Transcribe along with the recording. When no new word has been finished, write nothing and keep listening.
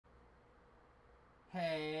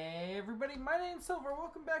Hey everybody, my name's Silver,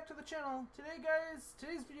 welcome back to the channel. Today guys,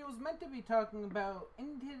 today's video is meant to be talking about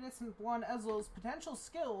Incandescent Blonde Ezel's potential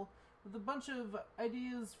skill with a bunch of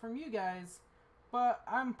ideas from you guys, but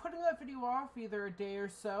I'm putting that video off either a day or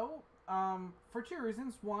so, for two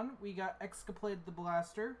reasons. One, we got Exculpate the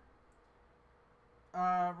Blaster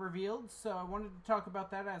revealed, so I wanted to talk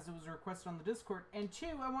about that as it was requested on the Discord, and two,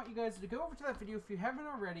 I want you guys to go over to that video if you haven't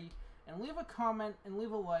already, and leave a comment and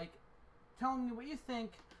leave a like, telling me what you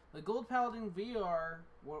think the Gold Paladin VR,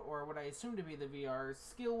 or what I assume to be the VR,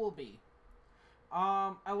 skill will be.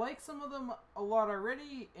 I like some of them a lot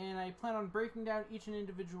already, and I plan on breaking down each and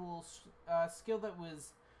individual skill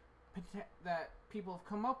that people have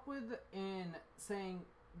come up with and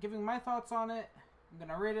giving my thoughts on it. I'm going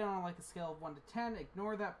to rate it on like a scale of 1 to 10,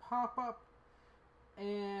 ignore that pop-up,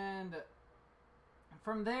 and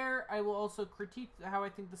from there I will also critique how I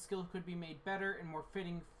think the skill could be made better and more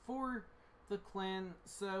fitting for the clan.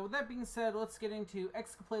 So with that being said, let's get into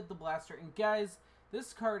Exculpate the Blaster. And guys,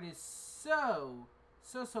 this card is so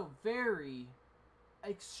very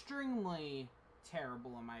extremely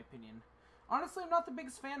terrible in my opinion. Honestly, I'm not the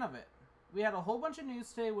biggest fan of it. We had a whole bunch of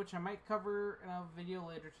news today, which I might cover in a video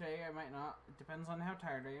later today. I might not. It depends on how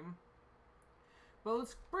tired I am. But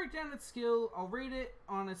let's break down its skill. I'll rate it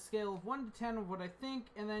on a scale of 1 to 10 of what I think,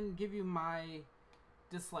 and then give you my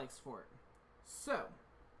dislikes for it. So,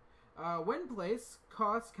 when placed,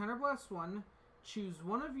 cost Counterblast 1. Choose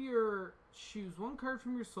one card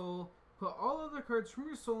from your soul. Put all other cards from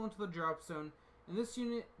your soul into the drop zone. And this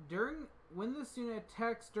unit, when this unit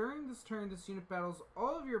attacks during this turn, this unit battles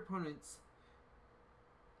all of your opponents.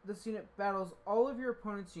 This unit battles all of your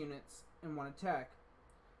opponent's units in one attack.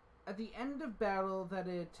 At the end of battle that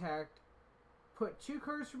it attacked, put 2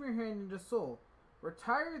 cards from your hand into soul.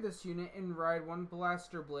 Retire this unit and ride 1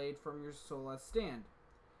 blaster blade from your soul as stand.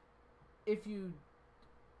 If you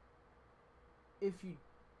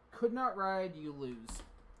could not ride, you lose.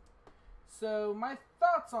 So my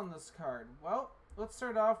thoughts on this card. Well, let's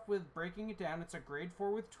start off with breaking it down. It's a grade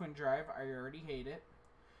 4 with twin drive. I already hate it.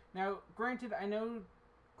 Now, granted, I know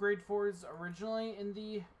grade 4s originally in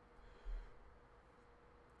the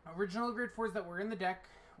original grade 4s that were in the deck,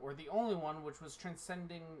 or the only one, which was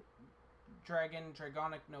Transcending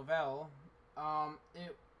Dragonic Novelle,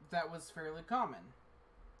 that was fairly common.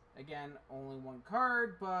 Again, only 1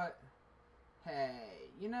 card, but hey,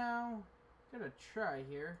 you know, gotta try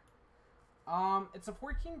here. It's a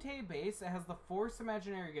 14K base. It has the Force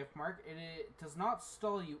Imaginary gift mark. It does not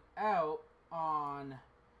stall you out on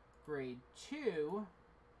grade 2,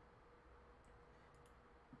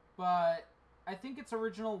 but I think its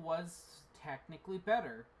original was technically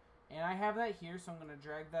better. And I have that here, so I'm going to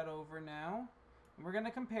drag that over now. And we're going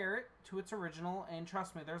to compare it to its original, and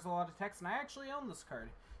trust me, there's a lot of text, and I actually own this card.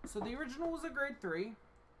 So the original was a grade 3.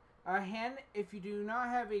 If you do not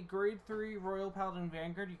have a grade 3 Royal Paladin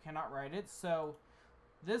Vanguard, you cannot ride it. So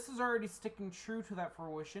this is already sticking true to that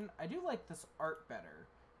fruition. I do like this art better.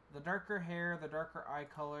 The darker hair, the darker eye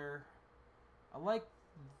color. I like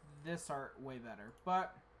this art way better.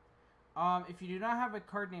 But if you do not have a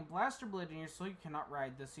card named Blaster Blade in your soul, you cannot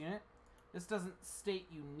ride this unit. This doesn't state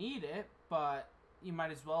you need it, but you might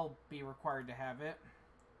as well be required to have it.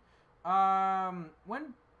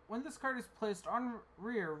 When this card is placed on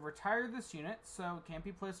rear, retire this unit, so it can't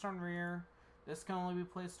be placed on rear. This can only be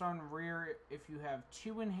placed on rear if you have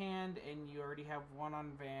 2 in hand and you already have 1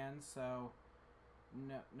 on van, so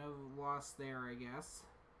no loss there, I guess.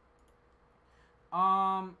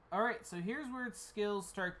 Alright, so here's where its skills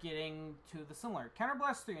start getting to the similar.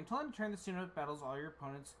 Counterblast 3. Until end of turn, this unit battles all your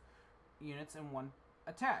opponent's units in 1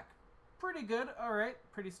 attack. Pretty good, alright,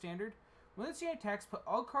 pretty standard. When this unit attacks, put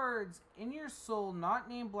all cards in your soul not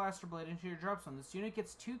named Blaster Blade into your drop zone. This unit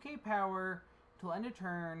gets 2k power till end of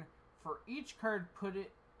turn for each card put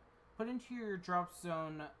into your drop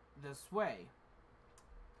zone this way.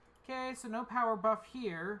 Okay, so no power buff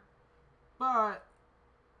here, but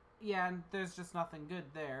yeah, there's just nothing good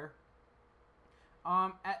there.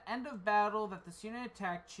 At end of battle that this unit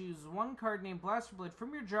attacked, choose 1 card named Blaster Blade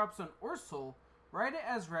from your drop zone or soul. Write it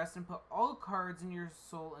as rest and put all cards in your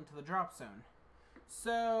soul into the drop zone.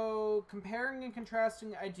 So, comparing and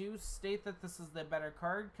contrasting, I do state that this is the better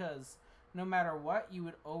card, because no matter what, you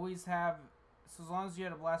would always have, so as long as you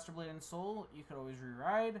had a Blaster Blade in soul, you could always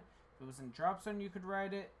re-ride. If it was in drop zone, you could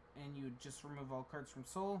ride it, and you would just remove all cards from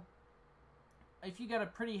soul. If you got a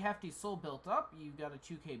pretty hefty soul built up, you got a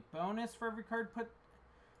 2k bonus for every card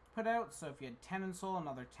put out. So if you had 10 in soul,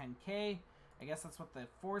 another 10k. I guess that's what the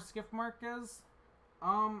Force gift mark is.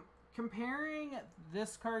 Comparing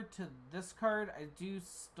this card to this card, I do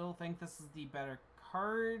still think this is the better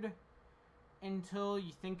card. until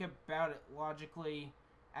you think about it logically.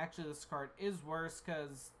 Actually, this card is worse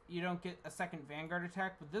because you don't get a second Vanguard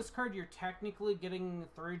attack. With this card, you're technically getting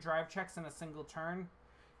 3 drive checks in a single turn.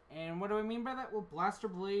 And what do I mean by that? Well, Blaster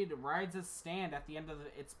Blade rides its stand at the end of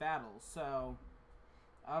its battle. So,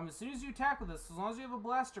 as soon as you attack with this, as long as you have a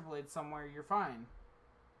Blaster Blade somewhere, you're fine.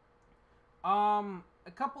 A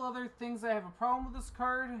couple other things I have a problem with this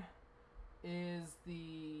card is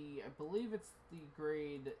I believe it's the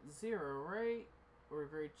grade 0, right? Or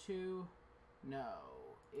grade 2? No.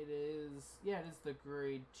 It is the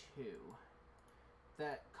grade 2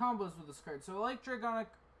 that combos with this card. So like Dragonic,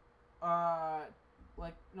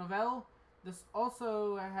 like Novell, this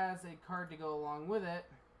also has a card to go along with it.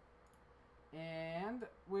 And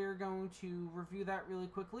we're going to review that really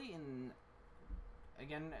quickly. And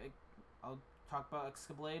again, I'll talk about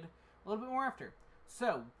Exculpate a little bit more after.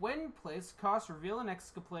 So, when placed, reveal an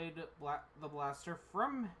Exculpate the Blaster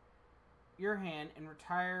from your hand and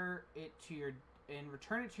return it to your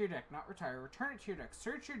deck. Not retire, return it to your deck.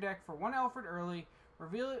 Search your deck for 1 Alfred early,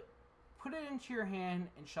 reveal it, put it into your hand,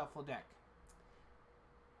 and shuffle deck.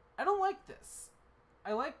 I don't like this.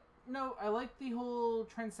 I like the whole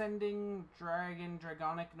Transcending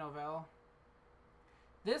Dragonic Novell.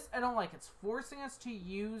 This I don't like. It's forcing us to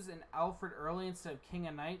use an Alfred early instead of King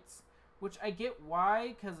of Knights, which I get why,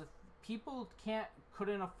 because if people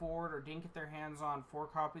couldn't afford or didn't get their hands on 4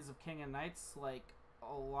 copies of King of Knights, like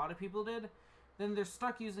a lot of people did, then they're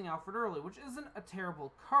stuck using Alfred early, which isn't a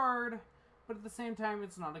terrible card, but at the same time,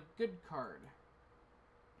 it's not a good card.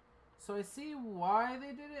 So I see why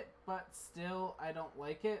they did it, but still, I don't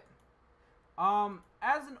like it.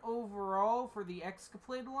 As an overall for the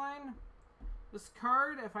Exculpate line, this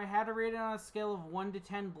card, if I had to rate it on a scale of 1 to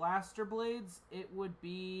 10 Blaster Blades, it would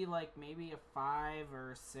be like maybe a 5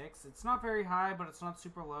 or 6. It's not very high, but it's not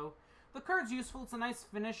super low. The card's useful. It's a nice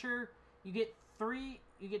finisher. You get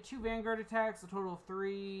 2 Vanguard attacks, a total of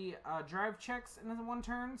 3 drive checks in 1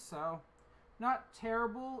 turn, so not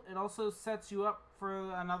terrible. It also sets you up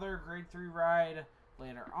for another grade 3 ride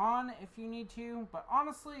later on if you need to. But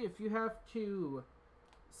honestly, if you have to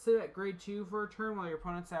sit at grade 2 for a turn while your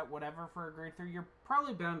opponent's at whatever for a grade 3, you're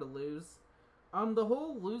probably bound to lose. The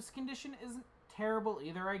whole lose condition isn't terrible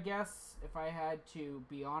either, I guess, if I had to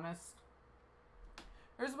be honest.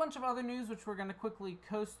 There's a bunch of other news which we're going to quickly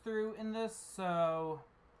coast through in this. So,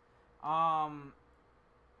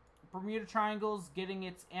 Bermuda Triangle's getting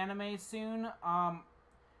its anime soon. I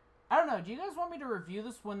don't know, do you guys want me to review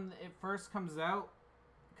this when it first comes out?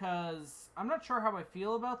 Because I'm not sure how I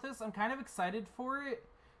feel about this. I'm kind of excited for it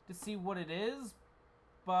to see what it is,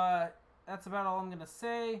 but that's about all I'm going to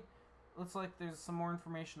say. Looks like there's some more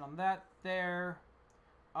information on that there.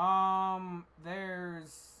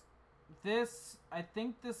 There's this. I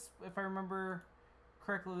think this, if I remember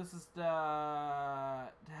correctly, this is to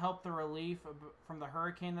help the relief from the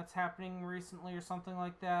hurricane that's happening recently or something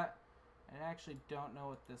like that. I actually don't know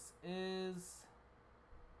what this is.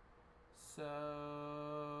 So,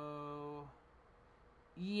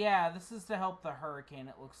 yeah, this is to help the hurricane,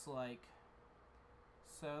 it looks like.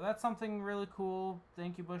 So that's something really cool.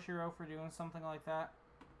 Thank you, Bushiro, for doing something like that.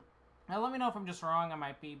 Now, let me know if I'm just wrong. I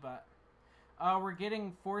might be, but we're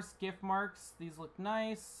getting forced gift marks. These look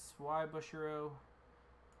nice. Why, Bushiro?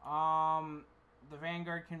 The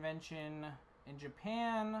Vanguard Convention in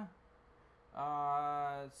Japan.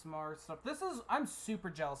 Some more stuff. I'm super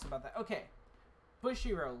jealous about that. Okay,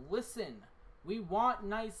 Bushiro, listen. We want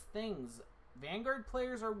nice things. Vanguard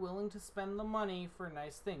players are willing to spend the money for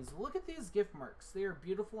nice things. Look at these gift marks. They are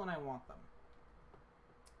beautiful and I want them.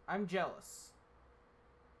 I'm jealous.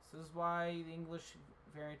 This is why the English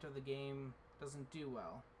variant of the game doesn't do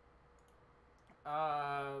well.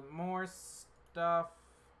 More stuff.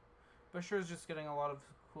 Bushiro's just getting a lot of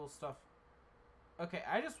cool stuff. Okay,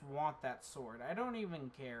 I just want that sword. I don't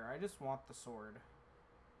even care. I just want the sword.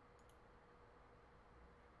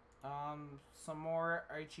 Some more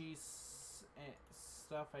Aichi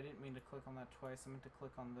stuff. I didn't mean to click on that twice. I meant to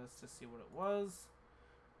click on this to see what it was.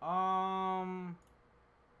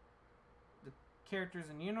 The characters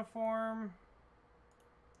in uniform.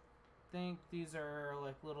 I think these are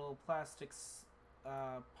like little plastics,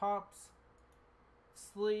 pops.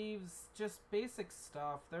 Sleeves, just basic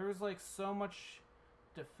stuff. There was like so much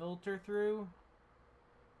to filter through,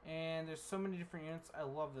 and there's so many different units. I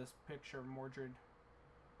love this picture of Mordred.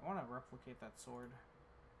 I want to replicate that sword.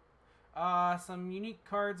 Some unique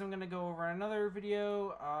cards I'm going to go over in another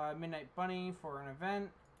video. Midnight Bunny for an event.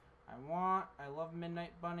 I love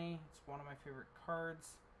Midnight Bunny. It's one of my favorite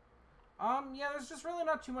cards. Yeah, there's just really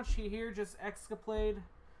not too much here. Just Exculpate.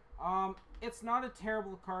 It's not a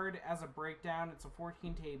terrible card as a breakdown. It's a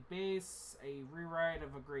 14K base, a rewrite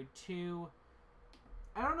of a grade 2.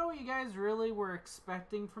 I don't know what you guys really were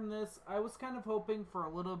expecting from this. I was kind of hoping for a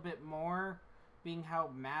little bit more, being how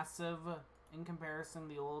massive in comparison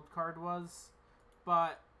the old card was.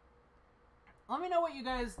 But let me know what you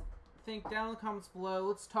guys think down in the comments below.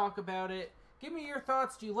 Let's talk about it. Give me your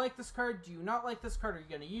thoughts. Do you like this card? Do you not like this card? Are you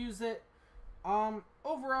going to use it?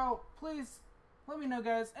 Overall, please let me know,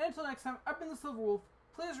 guys. And until next time, I've been the Silver Wolf.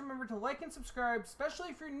 Please remember to like and subscribe, especially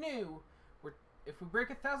if you're new. If we break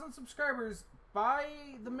 1,000 subscribers by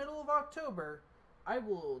the middle of October, I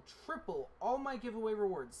will triple all my giveaway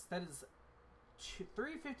rewards. That is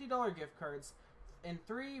 3 $50 gift cards and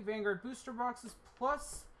 3 Vanguard booster boxes,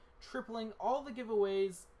 plus tripling all the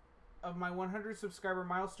giveaways of my 100 subscriber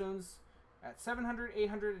milestones at 700,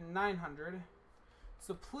 800, and 900.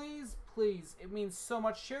 So please, please, it means so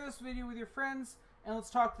much. Share this video with your friends, and let's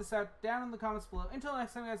talk this out down in the comments below. Until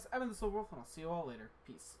next time, guys, I've been the Silver Wolf, and I'll see you all later.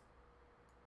 Peace.